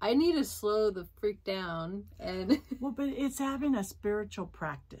I need to slow the freak down and well, but it's having a spiritual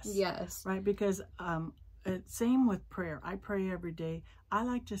practice. Yes. Right? Because same with prayer. I pray every day. I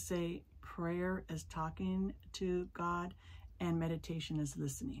like to say prayer is talking to God and meditation is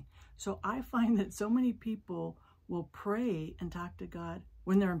listening. So I find that so many people will pray and talk to God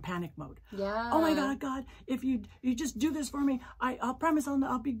when they're in panic mode. Yeah. Oh my God, God, if you just do this for me, I'll promise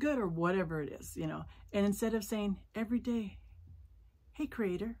I'll be good, or whatever it is, And instead of saying every day, hey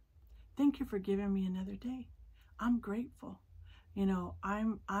Creator, thank you for giving me another day. I'm grateful.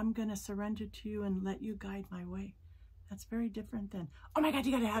 I'm going to surrender to you and let you guide my way. That's very different than, oh my God,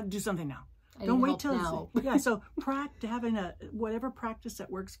 you got to have to do something now. Don't wait till now. Yeah. So having whatever practice that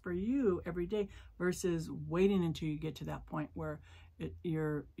works for you every day versus waiting until you get to that point where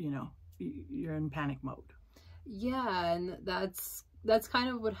you're in panic mode. Yeah. And that's kind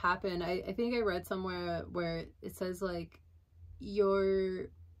of what happened. I think I read somewhere where it says like your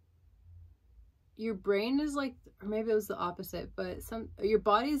brain is like, or maybe it was the opposite, but your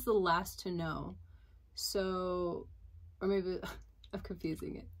body is the last to know. So, or maybe I'm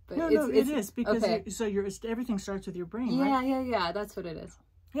confusing it. But no, it is because everything starts with your brain, right? Yeah. That's what it is.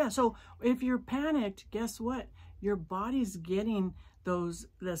 Yeah. So if you're panicked, guess what? Your body's getting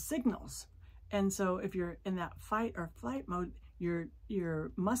the signals, and so if you're in that fight or flight mode,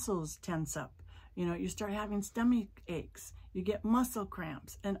 your muscles tense up. You start having stomach aches. You get muscle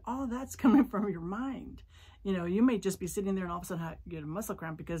cramps, and all that's coming from your mind. You may just be sitting there and all of a sudden you get a muscle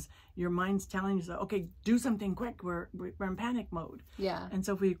cramp because your mind's telling you, okay, do something quick. We're in panic mode. Yeah. And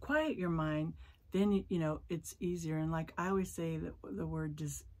so if we quiet your mind, then, it's easier. And like I always say that the word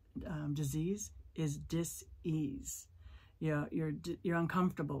disease is dis-ease. You're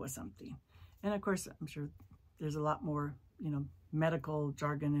uncomfortable with something. And of course, I'm sure there's a lot more, medical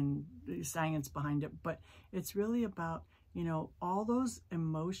jargon and science behind it, but it's really about, all those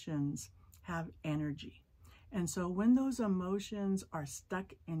emotions have energy. And so when those emotions are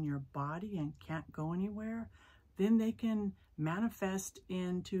stuck in your body and can't go anywhere, then they can manifest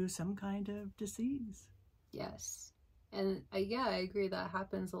into some kind of disease. Yes. And I agree that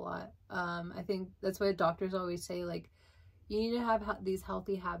happens a lot. I think that's why doctors always say, like, you need to have these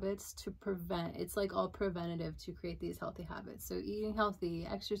healthy habits to prevent. It's like all preventative to create these healthy habits. So eating healthy,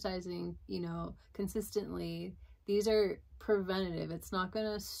 exercising, consistently, these are preventative. It's not going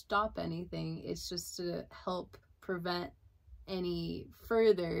to stop anything. It's just to help prevent any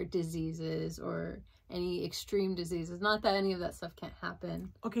further diseases or any extreme diseases. Not that any of that stuff can't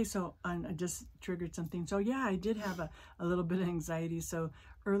happen. Okay, so I just triggered something. So yeah, I did have a little bit of anxiety. So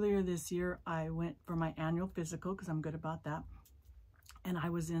earlier this year, I went for my annual physical because I'm good about that. And I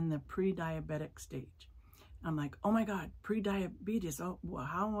was in the pre-diabetic stage. I'm like, oh my God, pre-diabetes. Oh, well,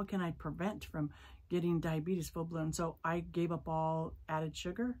 how can I prevent from getting diabetes full blown? So I gave up all added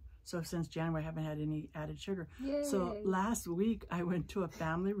sugar. So since January, I haven't had any added sugar. Yay. So last week, I went to a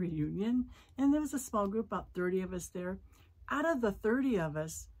family reunion, and there was a small group, about 30 of us there. Out of the 30 of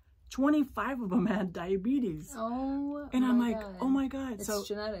us, 25 of them had diabetes. Oh, and I'm like, oh my God. It's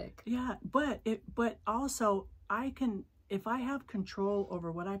genetic. Yeah, but also I can, if I have control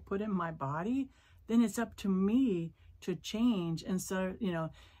over what I put in my body, then it's up to me to change. And so,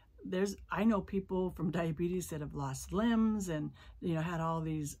 I know people from diabetes that have lost limbs and, had all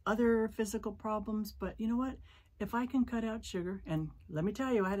these other physical problems. But you know what? If I can cut out sugar, and let me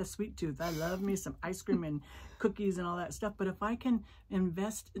tell you, I had a sweet tooth. I love me some ice cream and cookies and all that stuff. But if I can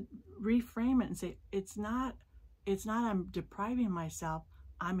reframe it and say, it's not I'm depriving myself,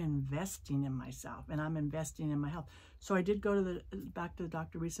 I'm investing in myself and I'm investing in my health. So I did go back to the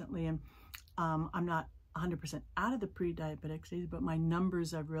doctor recently, and I'm not 100% out of the pre-diabetic stage, but my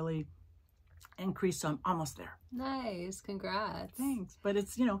numbers have really increased, so I'm almost there. Nice. Congrats. Thanks. But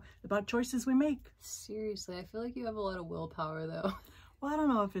it's, about choices we make. Seriously, I feel like you have a lot of willpower, though. Well, I don't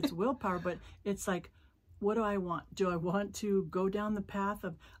know if it's willpower, but it's like, what do I want? Do I want to go down the path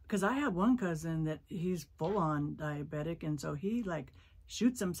of, because I have one cousin that he's full-on diabetic, and so he like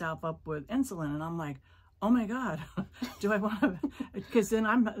shoots himself up with insulin, and I'm like, oh my God, do I want to? Because then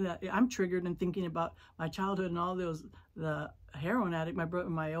I'm triggered and thinking about my childhood and all the heroin addict.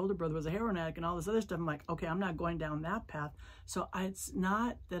 My older brother was a heroin addict and all this other stuff. I'm like, okay, I'm not going down that path. So it's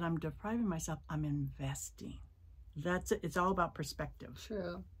not that I'm depriving myself. I'm investing. That's it. It's all about perspective.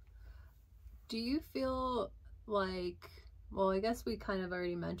 True. Do you feel like, well, I guess we kind of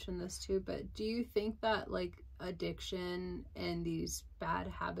already mentioned this too, but do you think that like addiction and these bad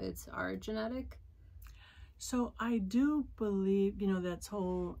habits are genetic? So I do believe, that's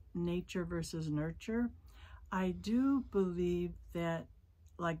whole nature versus nurture. I do believe that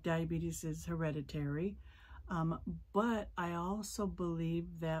like diabetes is hereditary, but I also believe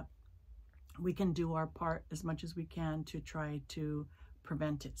that we can do our part as much as we can to try to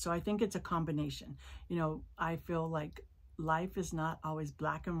prevent it. So I think it's a combination. I feel like life is not always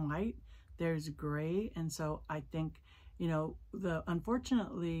black and white. There's gray. And so I think,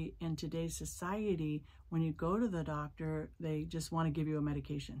 unfortunately in today's society, when you go to the doctor, they just want to give you a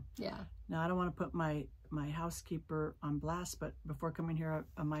medication. Yeah. Now, I don't want to put my housekeeper on blast, but before coming here,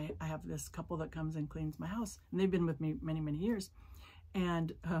 I have this couple that comes and cleans my house, and they've been with me many, many years.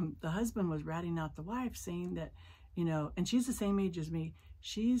 And the husband was ratting out the wife, saying that, and she's the same age as me,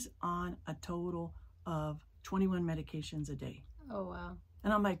 she's on a total of 21 medications a day. Oh, wow.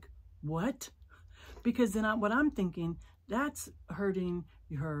 And I'm like, what? Because then what I'm thinking, that's hurting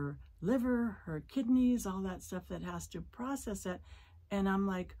her liver, her kidneys, all that stuff that has to process it. And I'm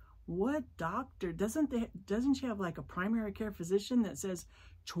like, what doctor, doesn't she have like a primary care physician that says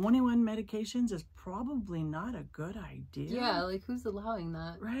 21 medications is probably not a good idea? Yeah, like who's allowing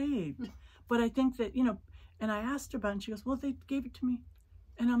that? Right. But I think that, and I asked her about it, and she goes, well, they gave it to me.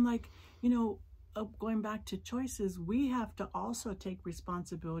 And I'm like, going back to choices, we have to also take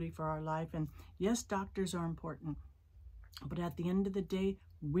responsibility for our life. And yes, doctors are important, but at the end of the day,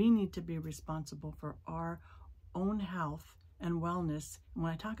 we need to be responsible for our own health and wellness. And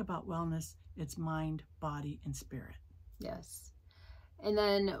when I talk about wellness, it's mind, body, and spirit. Yes. And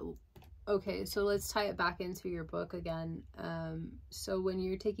then, okay, so let's tie it back into your book again. So when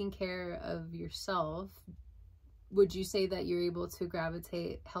you're taking care of yourself, would you say that you're able to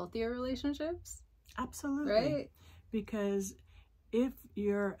gravitate healthier relationships? Absolutely. Right? Because if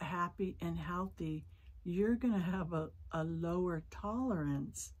you're happy and healthy, you're going to have a lower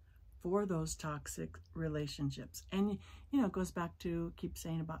tolerance for those toxic relationships. And, it goes back to keep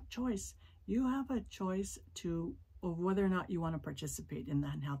saying about choice. You have a choice of whether or not you want to participate in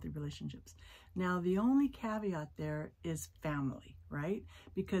that unhealthy relationships. Now, the only caveat there is family, right?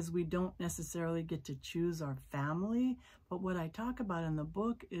 Because we don't necessarily get to choose our family. But what I talk about in the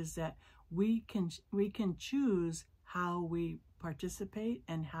book is that we can choose how we participate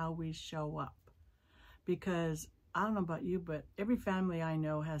and how we show up. Because I don't know about you, but every family I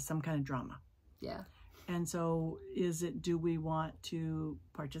know has some kind of drama. Yeah. And so do we want to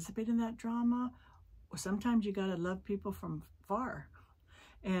participate in that drama? Sometimes you got to love people from far.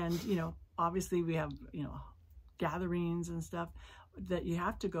 And, obviously we have, gatherings and stuff that you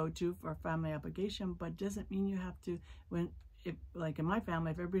have to go to for family obligation, but doesn't mean you have to, like in my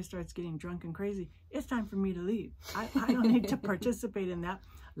family, if everybody starts getting drunk and crazy, it's time for me to leave. I don't need to participate in that.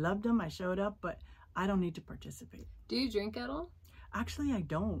 Loved them, I showed up, but I don't need to participate. Do you drink at all? Actually, I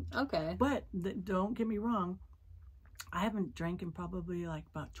don't. Okay. But don't get me wrong. I haven't drank in probably like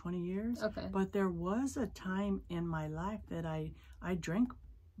about 20 years. Okay. But there was a time in my life that I drank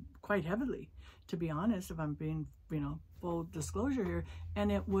quite heavily, to be honest, if I'm being, full disclosure here.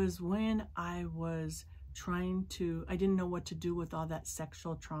 And it was when I was I didn't know what to do with all that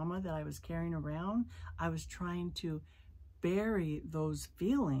sexual trauma that I was carrying around. I was trying to bury those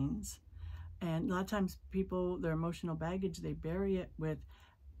feelings. And a lot of times people, their emotional baggage, they bury it with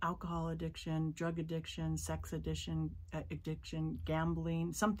alcohol addiction, drug addiction, sex addiction,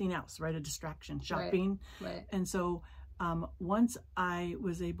 gambling, something else, right? A distraction, shopping. Right. And so once I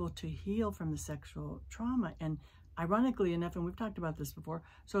was able to heal from the sexual trauma, and ironically enough, and we've talked about this before,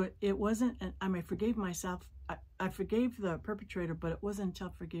 so it wasn't, I forgave myself, I forgave the perpetrator, but it wasn't until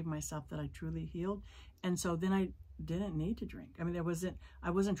I forgave myself that I truly healed. And so then I didn't need to drink. I mean, I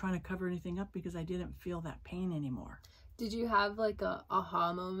wasn't trying to cover anything up because I didn't feel that pain anymore. Did you have like a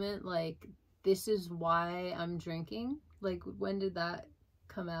aha moment, like, this is why I'm drinking? Like, when did that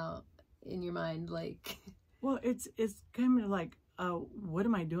come out in your mind? Like, well, it's kind of like, what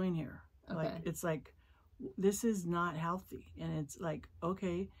am I doing here? Okay. Like, it's like, this is not healthy. And it's like,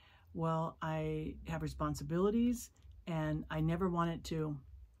 okay, well, I have responsibilities and I never wanted to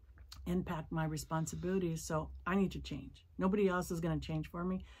impact my responsibilities, so I need to change. Nobody else is going to change for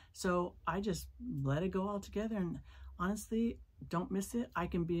me. So I just let it go altogether, and honestly, don't miss it. I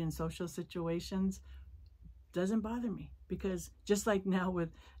can be in social situations, doesn't bother me, because just like now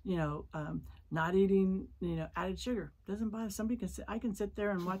with, not eating, added sugar, doesn't bother. I can sit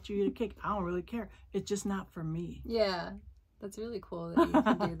there and watch you eat a cake. I don't really care. It's just not for me. Yeah, that's really cool that you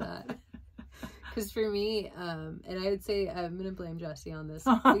can do that. Because for me, and I would say I'm going to blame Jesse on this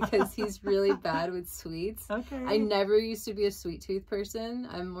because he's really bad with sweets. Okay. I never used to be a sweet tooth person.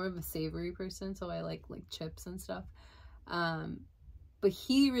 I'm more of a savory person, so I like chips and stuff. But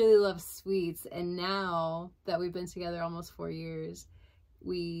he really loves sweets, and now that we've been together almost 4 years,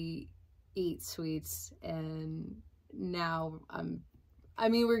 we eat sweets, and now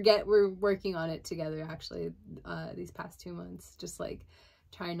we're working on it together actually these past 2 months, just like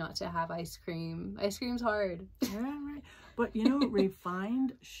trying not to have ice cream. Ice cream's hard. Yeah, right. But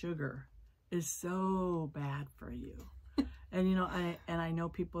refined sugar is so bad for you. And I know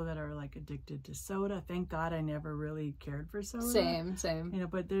people that are like addicted to soda. Thank God I never really cared for soda. Same.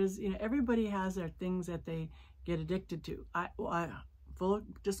 But there's everybody has their things that they get addicted to. Full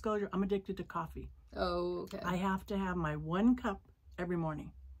disclosure, I'm addicted to coffee. Oh, okay. I have to have my 1 cup every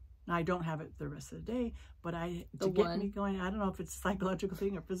morning. Now, I don't have it the rest of the day, but to get me going, I don't know if it's a psychological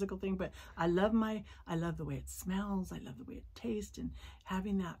thing or physical thing, but I love the way it smells. I love the way it tastes, and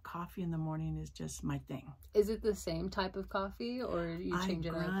having that coffee in the morning is just my thing. Is it the same type of coffee, or you change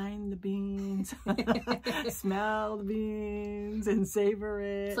it up? I grind the beans, smell the beans, and savor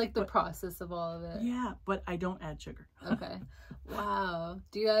it. It's like the process of all of it. Yeah, but I don't add sugar. Okay. Wow.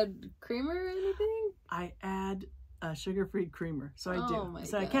 Do you add creamer or anything? I add a sugar-free creamer, so I do. Oh my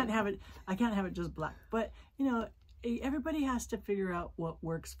so God. I can't have it just black. But everybody has to figure out what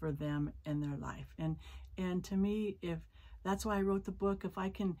works for them in their life. And to me, if that's why I wrote the book, if I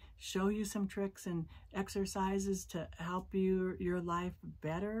can show you some tricks and exercises to help your life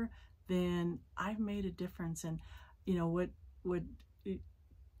better, then I've made a difference. And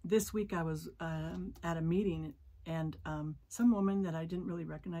this week I was at a meeting, and some woman that I didn't really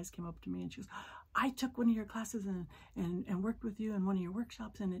recognize came up to me, and she goes, I took one of your classes and worked with you in one of your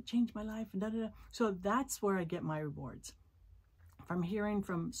workshops, and it changed my life, and da da da. So that's where I get my rewards, from hearing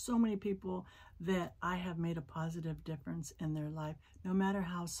from so many people that I have made a positive difference in their life, no matter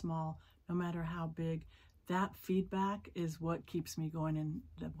how small, no matter how big. That feedback is what keeps me going, and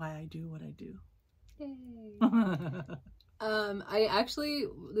why I do what I do. Yay.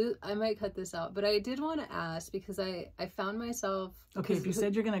 I might cut this out, but I did want to ask because I found myself. Okay, if you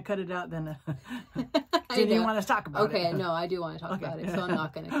said you're going to cut it out, then do you want to talk about it? Okay, no, I do want to talk about it, so I'm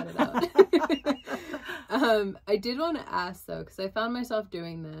not going to cut it out. I did want to ask though, because I found myself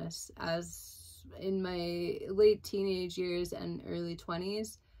doing this as in my late teenage years and early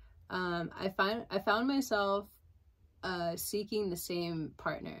 20s. I found myself seeking the same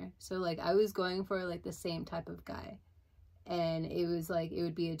partner. So like I was going for like the same type of guy. And it was like, it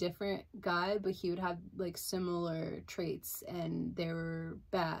would be a different guy, but he would have like similar traits and they were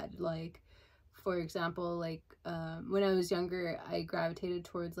bad. Like, for example, like when I was younger, I gravitated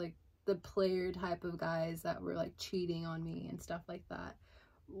towards like the player type of guys that were like cheating on me and stuff like that.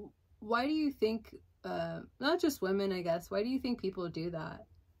 Why do you think, not just women, I guess, why do you think people do that?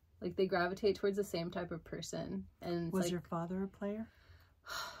 Like they gravitate towards the same type of person. And was like, your father a player?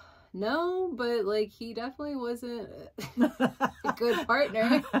 No, but like he definitely wasn't a good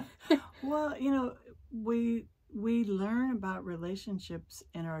partner. Well, you know, we learn about relationships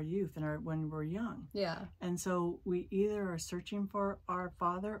in our youth and when we're young. Yeah. And so we either are searching for our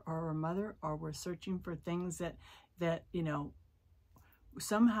father or our mother, or we're searching for things that you know,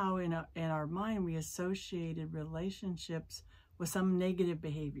 somehow in our mind we associated relationships with some negative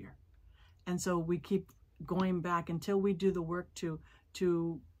behavior. And so we keep going back until we do the work to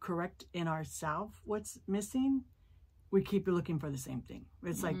correct in ourselves what's missing. We keep looking for the same thing.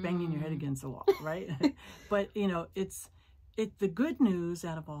 It's like banging your head against the wall, right? But you know, it's the good news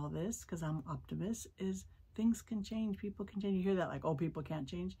out of all this, because I'm optimist, is things can change. People can change. You hear that like, oh, people can't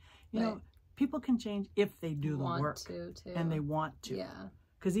change. You know, people can change if they do the work and they want to. Yeah.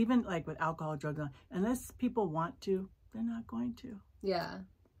 Because even like with alcohol, drugs, unless people want to, they're not going to. Yeah.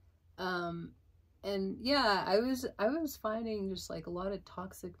 And yeah, I was finding just like a lot of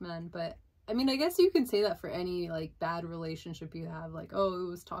toxic men, but I mean, I guess you can say that for any like bad relationship you have, like, oh, it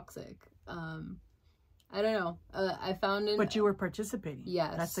was toxic. I don't know. I found it. But you were participating.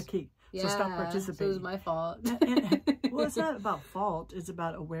 Yes. That's the key. Yeah. So stop participating. So it was my fault. Well, it's not about fault. It's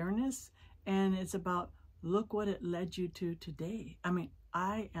about awareness, and it's about look what it led you to today. I mean,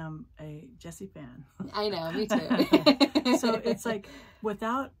 I am a Jessie fan. I know, me too. So it's like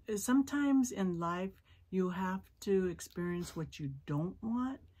sometimes in life you have to experience what you don't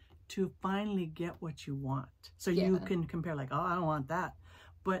want to finally get what you want. So you can compare like, oh, I don't want that.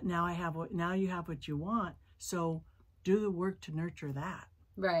 But now you have what you want. So do the work to nurture that.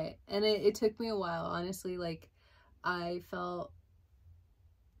 Right. And it took me a while, honestly. Like I felt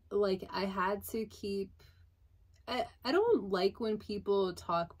like I had to keep, I don't like when people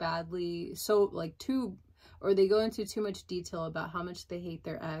talk badly, so like or they go into too much detail about how much they hate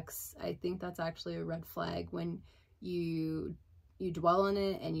their ex. I think that's actually a red flag when you dwell on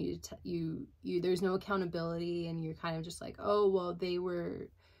it and you there's no accountability and you're kind of just like, oh, well, they were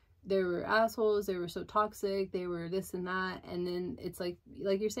assholes, they were so toxic, they were this and that. And then it's like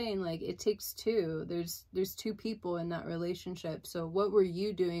you're saying, like it takes two. There's two people in that relationship. So what were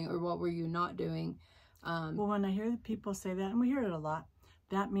you doing or what were you not doing? Well, when I hear people say that, and we hear it a lot,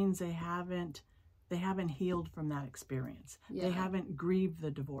 that means they haven't healed from that experience. Yeah. They haven't grieved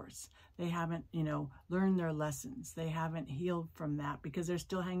the divorce. They haven't, learned their lessons. They haven't healed from that because they're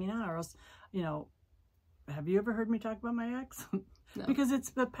still hanging out. Or else, have you ever heard me talk about my ex? No. Because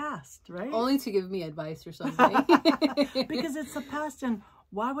it's the past, right? Only to give me advice or something. Because it's the past, and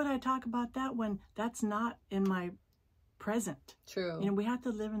why would I talk about that when that's not in my present? True. We have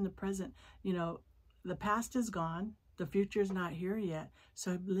to live in the present. The past is gone. The future is not here yet.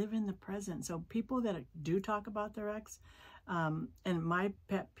 So live in the present. So people that do talk about their ex, and my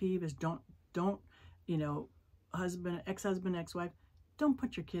pet peeve is don't, ex-husband, ex-wife, don't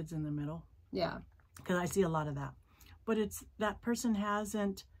put your kids in the middle. Yeah. Because I see a lot of that. But it's that person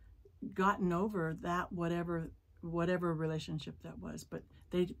hasn't gotten over that whatever relationship that was. But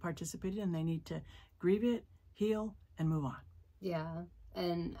they participated and they need to grieve it, heal, and move on. Yeah.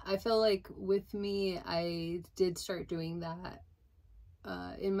 And I feel like with me, I did start doing that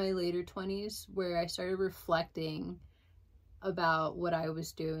in my later 20s, where I started reflecting about what I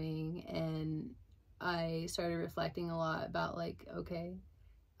was doing. And I started reflecting a lot about like, okay,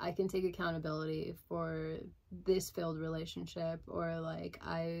 I can take accountability for this failed relationship, or like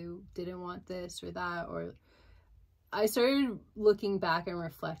I didn't want this or that, or I started looking back and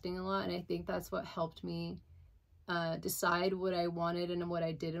reflecting a lot. And I think that's what helped me decide what I wanted and what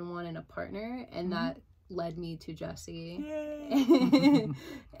I didn't want in a partner, and that led me to Jessie.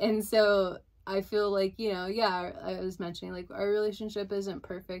 And so I feel like, I was mentioning like our relationship isn't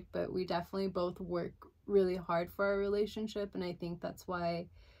perfect, but we definitely both work really hard for our relationship, and I think that's why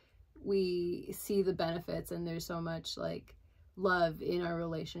we see the benefits, and there's so much like love in our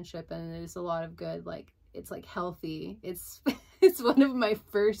relationship, and there's a lot of good, like, it's like healthy. It's it's probably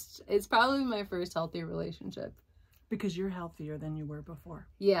my first healthy relationship. Because you're healthier than you were before.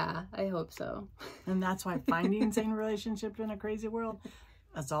 Yeah, I hope so. And that's why finding sane relationships in a crazy world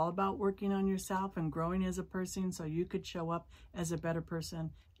is all about working on yourself and growing as a person so you could show up as a better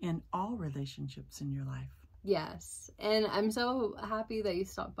person in all relationships in your life. Yes. And I'm so happy that you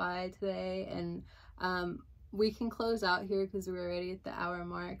stopped by today. And we can close out here because we're already at the hour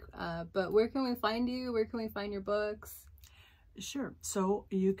mark. But where can we find you? Where can we find your books? Sure. So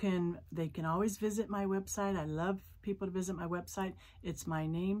they can always visit my website. I love people to visit my website. It's my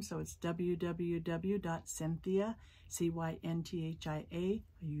name, so it's www.cynthia, Cynthia, I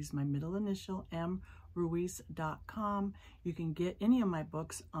use my middle initial, M, Ruiz.com. You can get any of my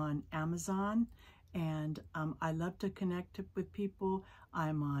books on Amazon, and I love to connect with people.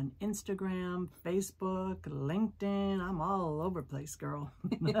 I'm on Instagram, Facebook, LinkedIn. I'm all over the place, girl.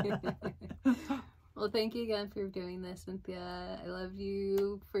 Well, thank you again for doing this, Cynthia. I love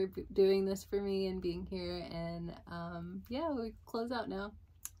you for doing this for me and being here. And yeah, we close out now.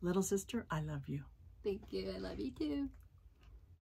 Little sister, I love you. Thank you. I love you too.